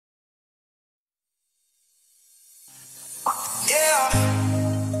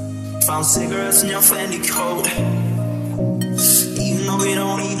Yeah. Found cigarettes in your Fendi coat, even though we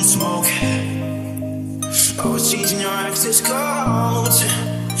don't even smoke. I was changing your access codes.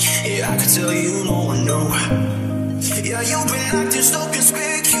 Yeah, I could tell you no one knew. Yeah, you've been acting so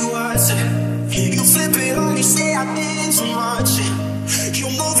conspicuous. You flip it on, you say I think too much.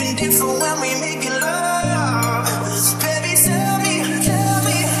 You're moving different when we make